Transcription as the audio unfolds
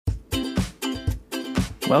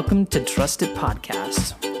Welcome to Trusted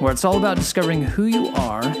Podcast, where it's all about discovering who you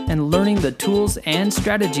are and learning the tools and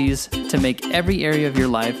strategies to make every area of your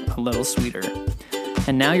life a little sweeter.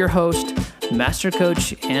 And now your host, Master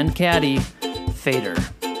Coach and Caddy, Fader.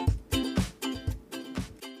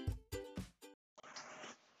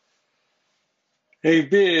 Hey,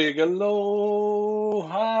 big aloha.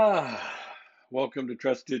 Welcome to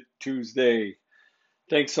Trusted Tuesday.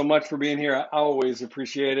 Thanks so much for being here. I always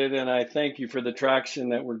appreciate it, and I thank you for the traction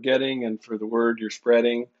that we're getting and for the word you're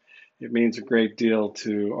spreading. It means a great deal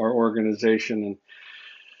to our organization, and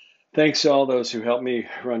thanks to all those who help me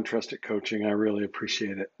run Trusted Coaching. I really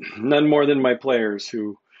appreciate it. None more than my players,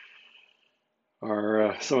 who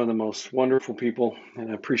are some of the most wonderful people,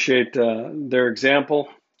 and I appreciate their example,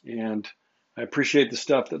 and I appreciate the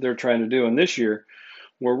stuff that they're trying to do. And this year,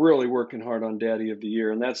 we're really working hard on Daddy of the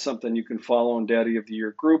Year, and that's something you can follow on Daddy of the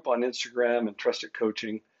Year group on Instagram and Trusted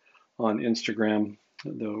Coaching on Instagram,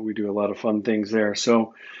 though we do a lot of fun things there.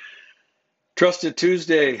 So Trusted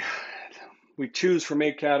Tuesday, we choose from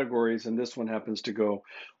 8 categories, and this one happens to go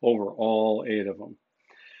over all 8 of them.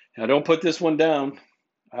 Now, don't put this one down.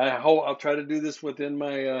 I'll try to do this within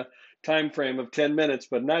my time frame of 10 minutes,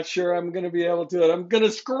 but not sure I'm going to be able to do it. I'm going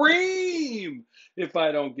to scream if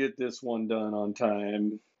I don't get this one done on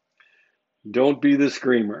time. Don't be the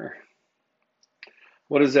screamer.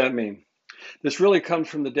 What does that mean? This really comes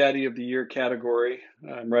from the Daddy of the Year category.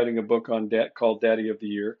 I'm writing a book on called Daddy of the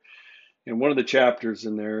Year. And one of the chapters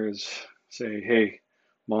in there is say, hey,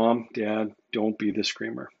 Mom, Dad, don't be the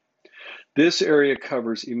screamer. This area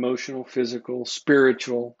covers emotional, physical,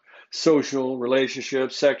 spiritual, social,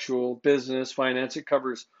 relationships, sexual, business, finance. It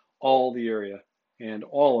covers all the area, and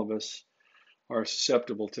all of us are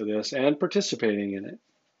susceptible to this and participating in it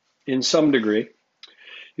in some degree.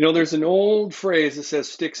 You know, there's an old phrase that says,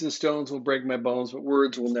 sticks and stones will break my bones, but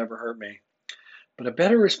words will never hurt me. But a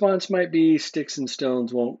better response might be, sticks and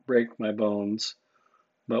stones won't break my bones,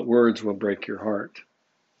 but words will break your heart.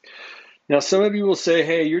 Now, some of you will say,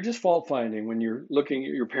 hey, you're just fault finding when you're looking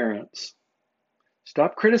at your parents.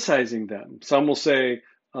 Stop criticizing them. Some will say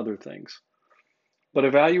other things. But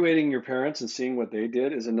evaluating your parents and seeing what they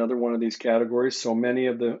did is another one of these categories, so many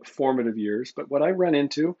of the formative years. But what I run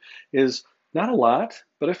into is not a lot,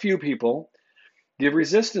 but a few people give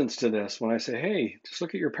resistance to this when I say, hey, just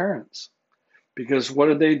look at your parents. Because what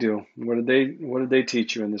did they do? What did they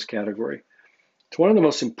teach you in this category? It's one of the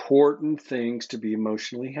most important things to be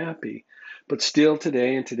emotionally happy. But still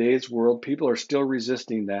today, in today's world, people are still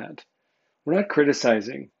resisting that. We're not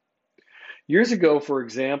criticizing. Years ago, for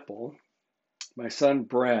example, my son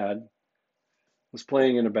Brad was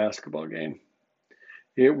playing in a basketball game.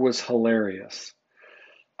 It was hilarious.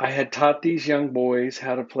 I had taught these young boys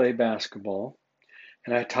how to play basketball,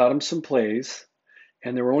 and I taught them some plays,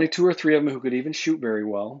 and there were only 2 or 3 of them who could even shoot very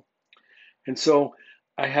well. And so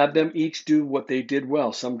I had them each do what they did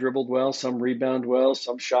well. Some dribbled well, some rebounded well,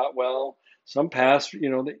 some shot well, some passed. You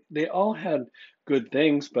know, they all had good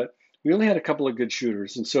things, but we only had a couple of good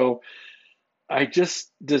shooters. And so I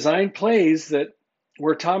just designed plays that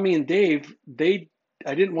where Tommy and Dave,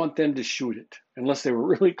 I didn't want them to shoot it unless they were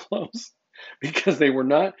really close, because they were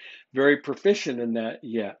not very proficient in that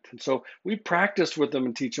yet. And so we practiced with them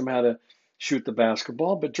and teach them how to shoot the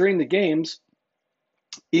basketball. But during the games,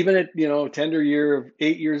 even at, tender year of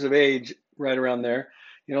 8 years of age, right around there,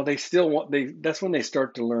 they still that's when they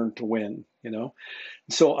start to learn to win,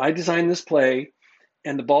 So I designed this play,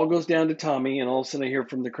 and the ball goes down to Tommy, and all of a sudden I hear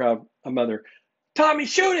from the crowd, a mother, Tommy,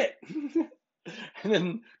 shoot it! And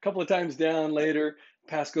then a couple of times down later,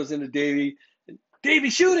 pass goes into Davey,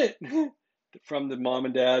 shoot it! From the mom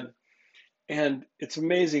and dad. And it's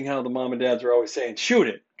amazing how the mom and dads are always saying, shoot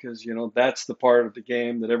it, because, that's the part of the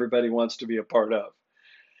game that everybody wants to be a part of.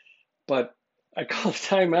 But I called a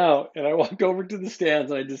timeout, and I walked over to the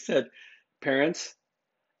stands, and I just said, parents,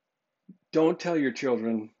 don't tell your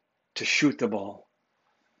children to shoot the ball.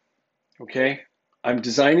 Okay? I'm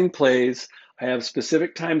designing plays. I have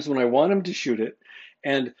specific times when I want them to shoot it.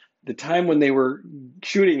 And the time when they were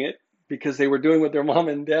shooting it, because they were doing what their mom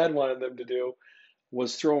and dad wanted them to do,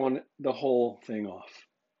 was throwing the whole thing off.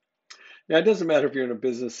 Now, it doesn't matter if you're in a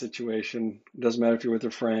business situation. It doesn't matter if you're with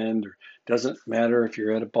a friend. Or it doesn't matter if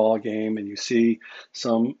you're at a ball game and you see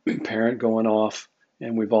some parent going off.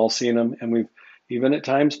 And we've all seen them. And we've even at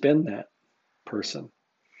times been that person.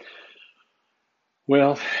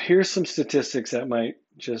 Well, here's some statistics that might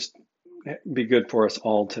just be good for us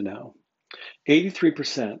all to know.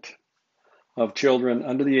 83% of children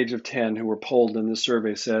under the age of 10 who were polled in this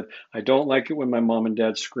survey said, I don't like it when my mom and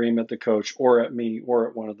dad scream at the coach or at me or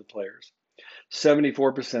at one of the players.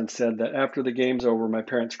 74% said that after the game's over, my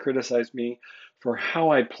parents criticize me for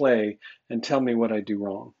how I play and tell me what I do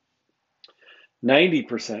wrong.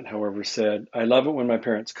 90%, however, said, I love it when my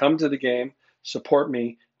parents come to the game, support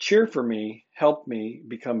me, cheer for me, help me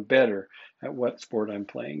become better at what sport I'm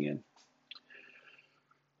playing in.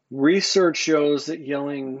 Research shows that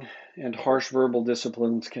yelling and harsh verbal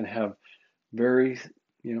disciplines can have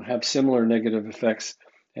similar negative effects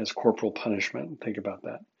as corporal punishment. Think about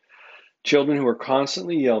that. Children who are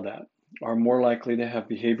constantly yelled at are more likely to have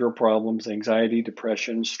behavioral problems, anxiety,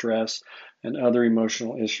 depression, stress, and other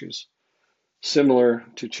emotional issues, similar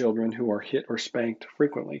to children who are hit or spanked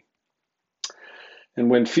frequently. And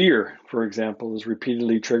when fear, for example, is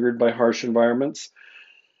repeatedly triggered by harsh environments,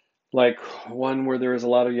 like one where there is a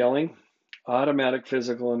lot of yelling, automatic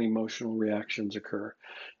physical and emotional reactions occur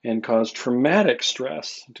and cause traumatic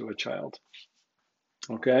stress to a child.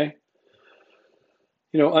 Okay?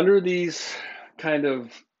 Under these kind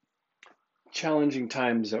of challenging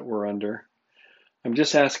times that we're under, I'm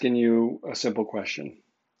just asking you a simple question.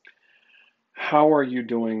 How are you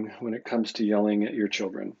doing when it comes to yelling at your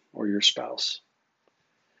children or your spouse?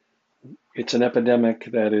 It's an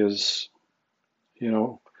epidemic that is,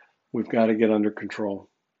 we've got to get under control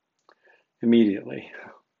immediately.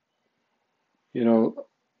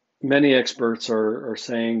 Many experts are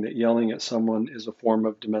saying that yelling at someone is a form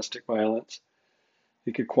of domestic violence.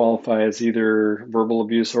 It could qualify as either verbal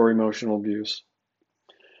abuse or emotional abuse.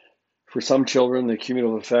 For some children, the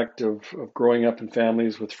cumulative effect of growing up in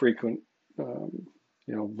families with frequent,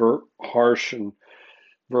 harsh and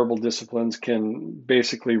verbal disciplines can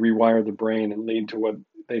basically rewire the brain and lead to what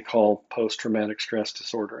they call post-traumatic stress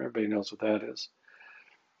disorder. Everybody knows what that is.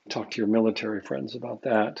 Talk to your military friends about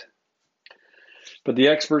that. But the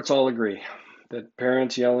experts all agree that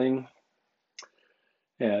parents yelling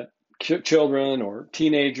at children or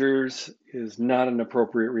teenagers is not an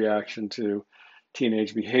appropriate reaction to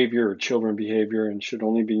teenage behavior or children behavior and should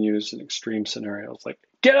only be used in extreme scenarios like,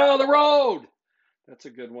 get out of the road! That's a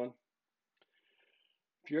good one.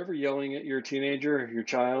 If you're ever yelling at your teenager or your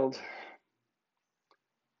child,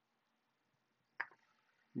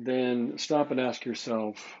 then stop and ask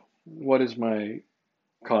yourself, what is my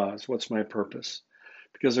cause? What's my purpose?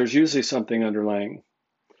 Because there's usually something underlying.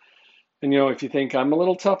 And if you think I'm a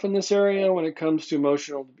little tough in this area when it comes to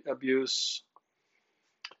emotional abuse,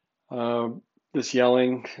 this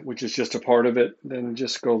yelling, which is just a part of it, then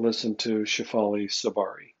just go listen to Shefali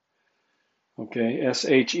Tsabary. Okay,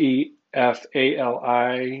 Shefali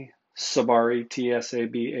Tsabary,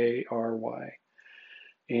 Tsabary.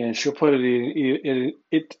 And she'll put it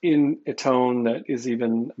in a tone that is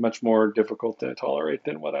even much more difficult to tolerate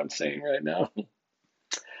than what I'm saying right now.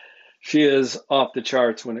 She is off the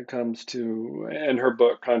charts when it comes to, and her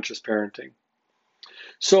book, Conscious Parenting.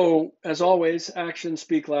 So, as always, actions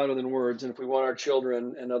speak louder than words. And if we want our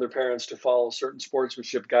children and other parents to follow certain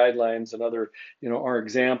sportsmanship guidelines and our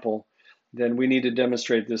example, then we need to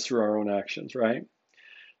demonstrate this through our own actions, right?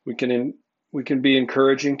 We can be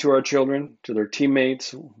encouraging to our children, to their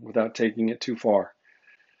teammates, without taking it too far.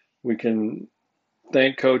 We can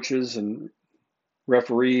thank coaches and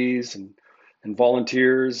referees and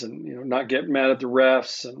volunteers and not get mad at the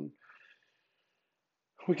refs, and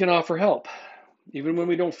we can offer help even when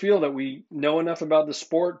we don't feel that we know enough about the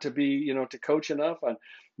sport to be to coach enough.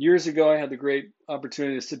 Years ago, I had the great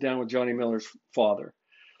opportunity to sit down with Johnny Miller's father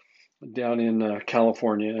down in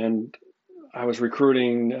California, and I was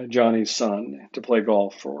recruiting Johnny's son to play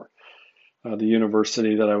golf for the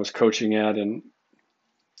university that I was coaching at, and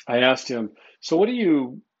I asked him, so what do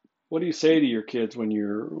you say to your kids when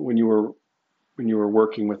you were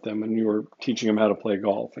working with them and you were teaching them how to play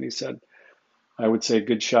golf? And he said, I would say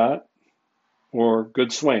good shot or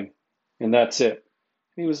good swing, and that's it.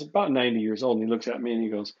 And he was about 90 years old, and he looks at me and he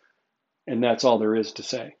goes, and that's all there is to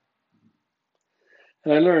say.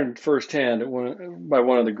 And I learned firsthand by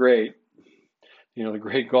one of the great, the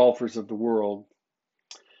great golfers of the world,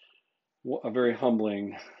 a very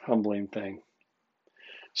humbling thing.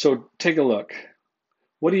 So take a look.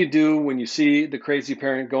 What do you do when you see the crazy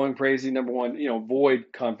parent going crazy? Number one,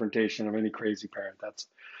 avoid confrontation of any crazy parent.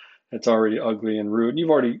 That's already ugly and rude.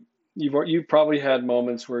 You've probably had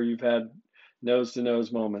moments where you've had nose to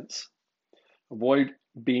nose moments. Avoid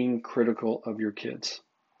being critical of your kids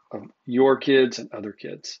and other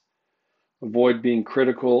kids. Avoid being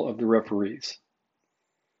critical of the referees.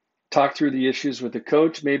 Talk through the issues with the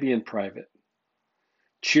coach, maybe in private.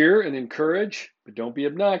 Cheer and encourage, but don't be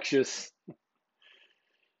obnoxious.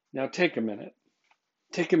 Now take a minute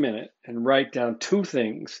and write down 2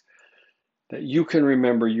 things that you can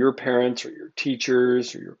remember your parents or your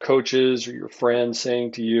teachers or your coaches or your friends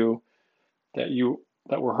saying to you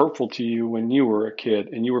that were hurtful to you when you were a kid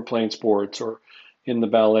and you were playing sports or in the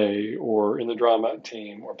ballet or in the drama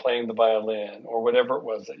team or playing the violin or whatever it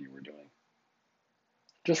was that you were doing.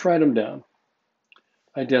 Just write them down.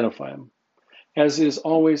 Identify them. As is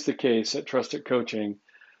always the case at Trusted Coaching,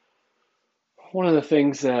 one of the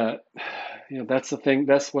things that,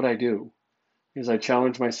 that's what I do, is I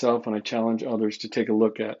challenge myself and I challenge others to take a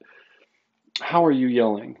look at, how are you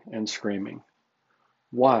yelling and screaming?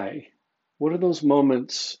 Why? What are those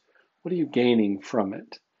moments? What are you gaining from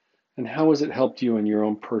it? And how has it helped you in your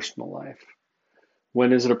own personal life?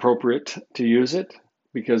 When is it appropriate to use it?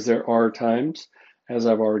 Because there are times, as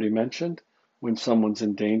I've already mentioned, when someone's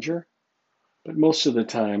in danger. But most of the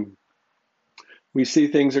time, we see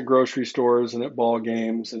things at grocery stores and at ball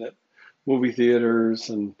games and at movie theaters,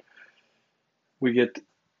 and we get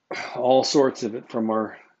all sorts of it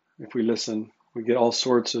if we listen, we get all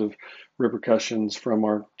sorts of repercussions from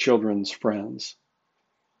our children's friends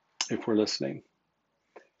if we're listening.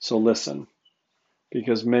 So listen,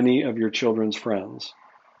 because many of your children's friends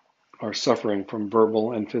are suffering from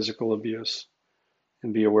verbal and physical abuse,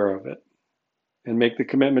 and be aware of it. And make the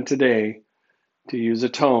commitment today to use a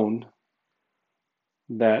tone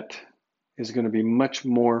that is going to be much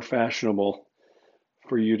more fashionable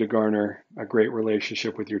for you to garner a great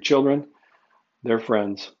relationship with your children, their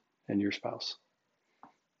friends, and your spouse.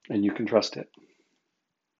 And you can trust it.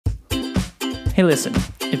 Hey, listen,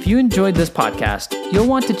 if you enjoyed this podcast, you'll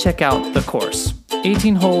want to check out the course,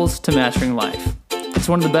 18 Holes to Mastering Life. It's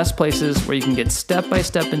one of the best places where you can get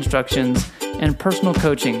step-by-step instructions and personal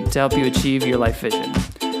coaching to help you achieve your life vision.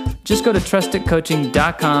 Just go to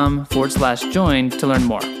trustedcoaching.com/join to learn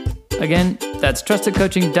more. Again, that's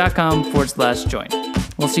trustedcoaching.com/join.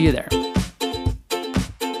 We'll see you there.